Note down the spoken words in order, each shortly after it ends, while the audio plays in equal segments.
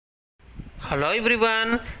Hello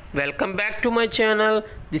everyone, welcome back to my channel.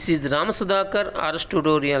 This is Ram Sudhakar Ars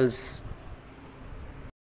Tutorials.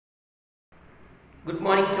 Good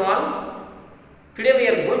morning to all. Today we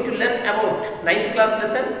are going to learn about 9th class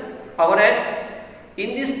lesson, our earth.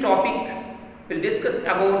 In this topic, we will discuss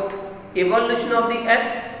about evolution of the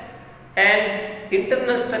earth and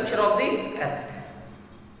internal structure of the earth.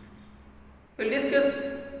 We will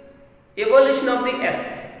discuss evolution of the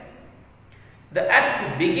earth. The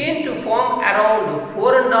earth began to form around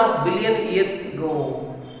 4.5 billion years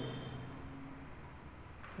ago.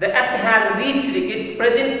 The earth has reached its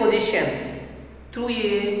present position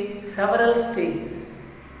through several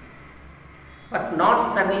stages, but not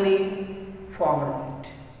suddenly formed.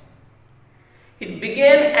 It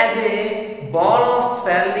began as a ball of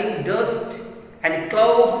swirling dust and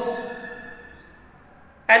clouds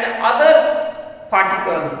and other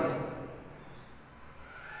particles,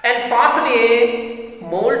 and passed a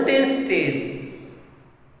molten stage.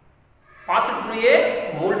 Passed through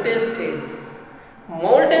a molten stage.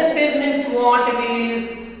 Molten stage means what it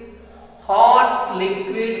is? Hot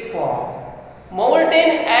liquid form.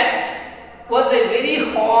 Molten earth was a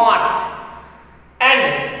very hot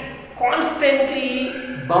and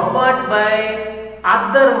constantly bombarded by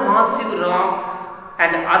other massive rocks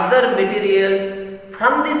and other materials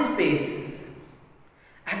from this space.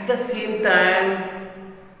 At the same time,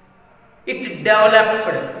 it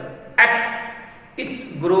developed,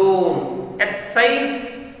 its grown, its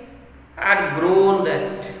size had grown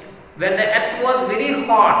that when the earth was very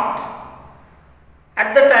hot.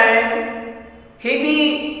 At the time,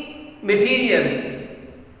 heavy materials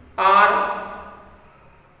are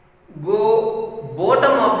go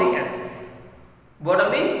bottom of the earth.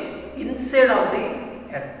 Bottom means inside of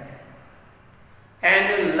the earth,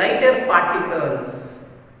 and lighter particles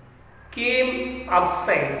came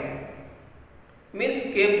upside, means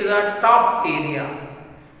came to the top area.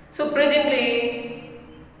 So presently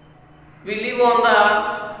we live on the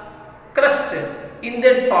crust in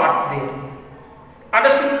that part there.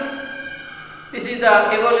 Understood? This is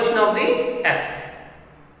the evolution of the earth.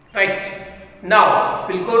 Right. Now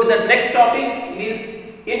we will go to the next topic, is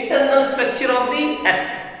internal structure of the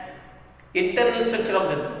earth. Internal structure of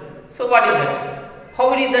the earth. So what is that?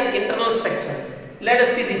 How is that internal structure? Let us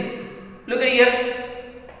see this. Look at here.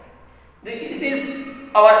 This is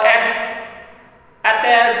our earth. Earth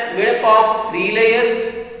is made up of 3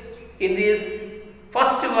 layers. In this,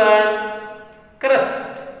 first one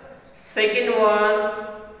crust, second one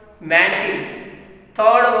mantle,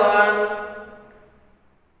 third one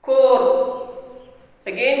core.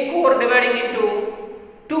 Again core dividing into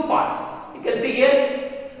 2 parts. You can see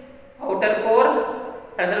here outer core,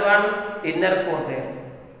 another one inner core there.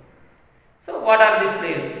 So what are these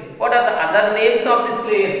layers? What are the other names of these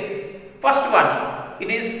layers? First one,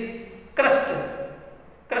 it is crust.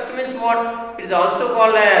 Crust means what? It is also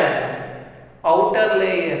called as outer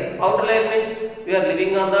layer. Outer layer means we are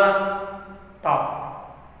living on the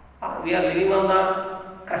top, or we are living on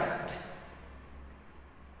the crust.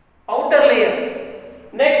 Outer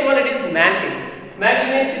layer. Next one, it is mantle.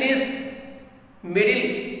 Mantle means it is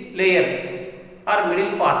middle layer or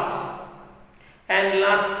middle part. And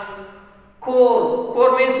last, core.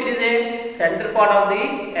 Core means it is a center part of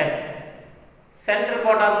the earth. Center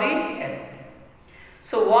part of the earth.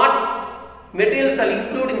 So what materials are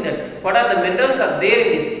included in that? What are the minerals are there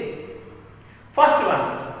in this? First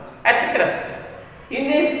one, earth crust. In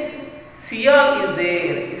this, Sial is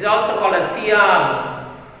there. It is also called as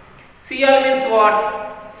Sial. Sial means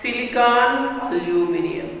what? Silicon,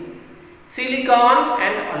 aluminium. Silicon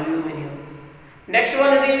and aluminium. Next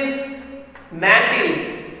one is mantle.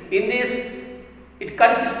 In this, it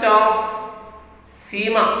consists of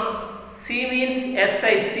SiMa. C means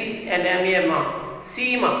SiC and MAMA.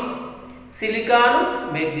 SiMa,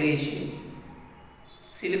 silicon, magnesium.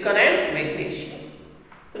 Silicon and magnesium.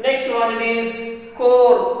 So next one is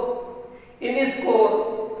core. In this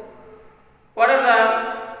core, what are the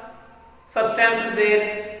substances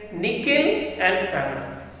there? Nickel and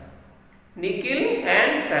ferrous. Nickel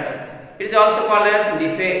and ferrous. It is also called as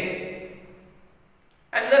Nife.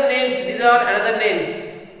 Another names, these are another names.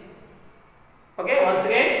 Okay, once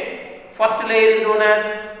again. First layer is known as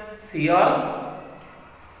Sial.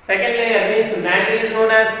 Second layer means mantle is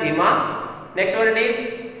known as SiMa. Next one is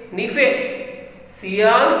Nife.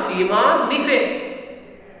 Sial, SiMa, Nife.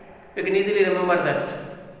 You can easily remember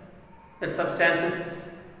that substances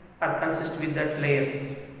are consist with that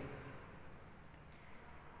layers.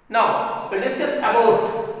 Now we will discuss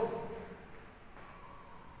about,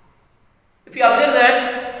 if you observe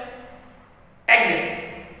that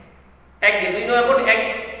egg, do you know about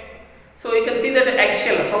egg? So you can see see that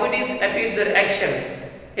eggshell, how it is appears that eggshell.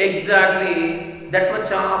 Exactly that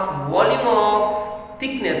much of volume of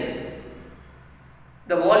thickness.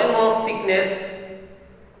 The volume of thickness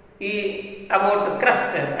is about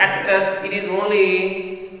crust, earth crust, it is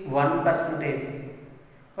only 1%.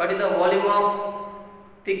 What is the volume of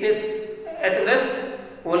thickness at crust?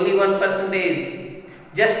 Only 1%.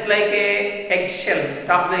 Just like a eggshell,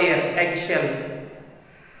 top layer, eggshell.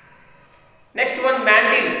 Next one,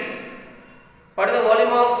 mantle. What is the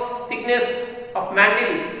volume of thickness of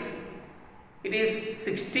mantle? It is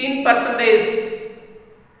 16%.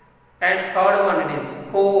 And third one, it is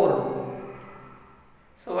core.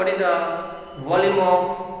 So what is the volume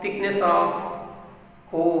of thickness of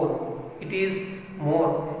core? It is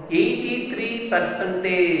more,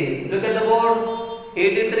 83%. Look at the board,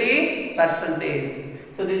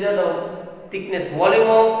 83%. So these are the thickness, volume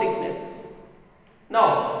of thickness.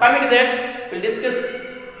 Now coming to that, we'll discuss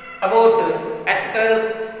about earth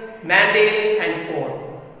crust, mantle and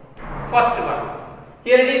core. First one,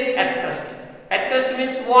 here it is earth crust. Earth crust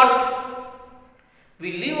means what?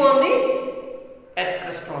 We live on the earth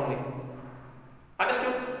crust only.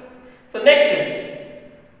 Understood? So next,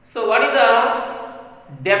 so what is the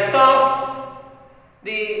depth of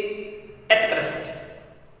the earth crust?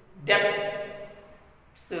 Depth.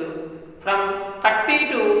 So from 30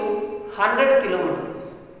 to 100 kilometers.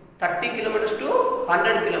 30 kilometers to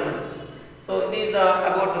 100 kilometers. So it is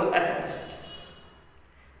about the earth crust.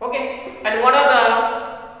 Okay. And what are the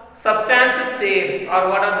substances there, or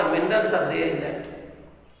what are the minerals are there in that?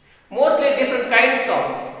 Mostly different kinds of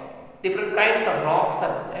rocks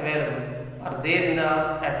are available, are there in the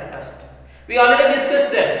earth crust. We already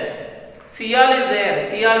discussed that. Sial is there.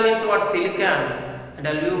 Sial means what? Silicon and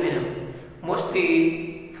aluminum,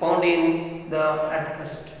 mostly found in the earth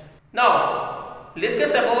crust. Now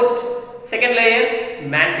discuss about second layer,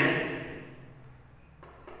 mantle.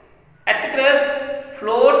 Earth crust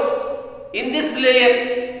floats in this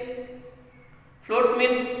layer. Floats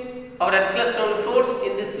means our earth crust only floats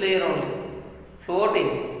in this layer only.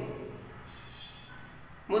 Floating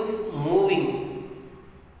means moving.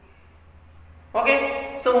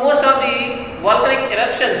 Okay, so most of the volcanic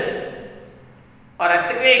eruptions or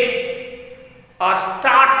earthquakes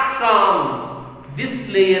starts from this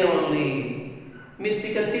layer only. Means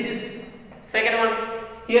you can see this second one.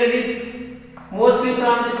 Here it is mostly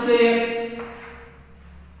from this layer.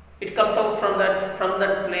 It comes out from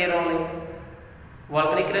that layer only.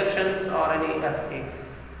 Volcanic eruptions or any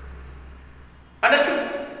earthquakes. Understood?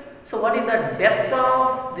 So what is the depth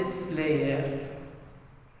of this layer?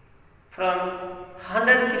 From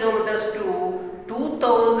 100 kilometers to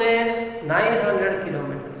 2900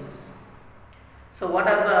 kilometers. So what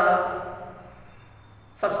are the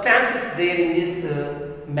substances there in this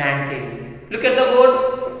mantle? Look at the board.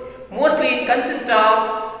 Mostly it consists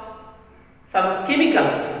of some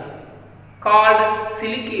chemicals called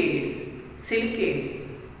silicates.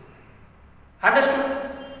 Understood?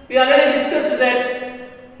 We already discussed that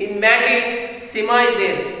in mantle, sima is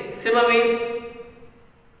there. Sima means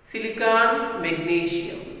silicon,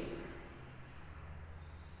 magnesium.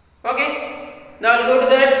 Okay? Now we'll go to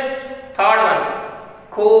that third one,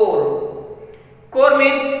 core. Core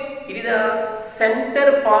means it is the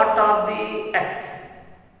center part of the earth.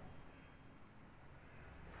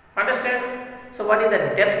 Understand? So what is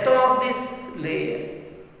the depth of this layer?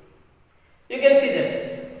 You can see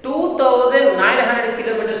that 2900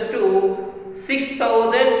 kilometers to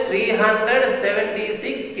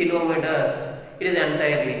 6376 kilometers. It is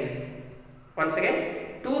entirely. Once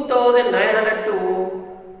again, 2900 to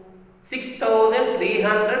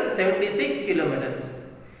 6376 kilometers.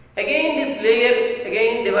 Again this layer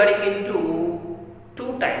again dividing into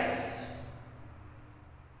two types.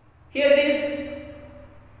 Here it is.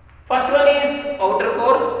 First one is outer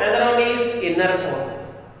core, another one is inner core.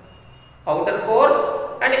 Outer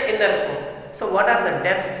core and inner core. So what are the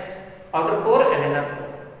depths? Outer core and inner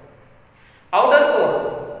core. Outer core,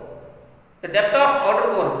 the depth of outer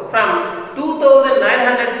core from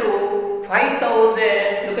 2900 to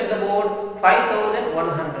 5000, look at the board,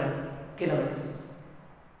 5100 kilometers.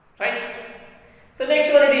 Right? So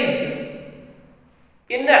next one it is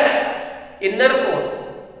inner core,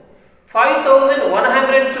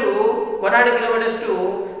 5100 to 100 kilometers to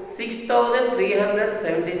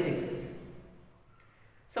 6376.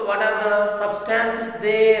 So what are the substances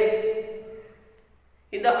there?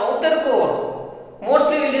 In the outer core,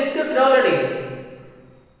 mostly we discussed already.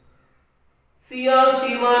 Sial,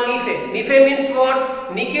 Sima, Nephe. Nephe means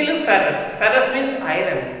what? Nickel, ferrous. Ferrous means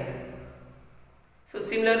iron. So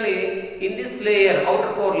similarly, in this layer,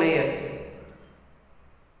 outer core layer,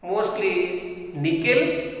 mostly nickel,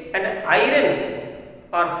 and iron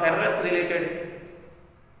or ferrous related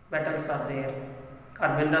metals are there or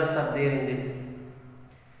minerals are there in this.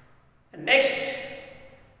 Next,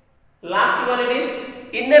 last one it is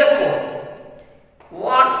inner core.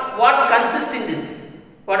 What consists in this?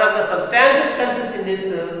 What are the substances consist in this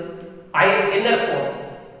inner core?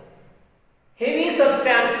 Heavy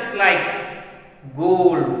substances like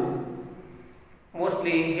gold.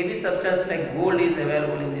 Mostly heavy substance like gold is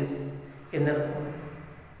available in this inner core,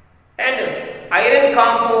 and iron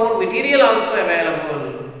compound material also available.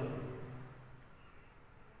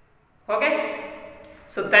 Okay,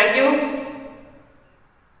 so thank you.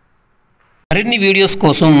 మరిన్ని videos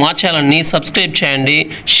కోసం మా ఛానల్ని subscribe చేయండి,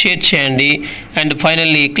 share చేయండి, and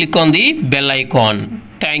finally click on the bell icon.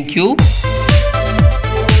 Thank you.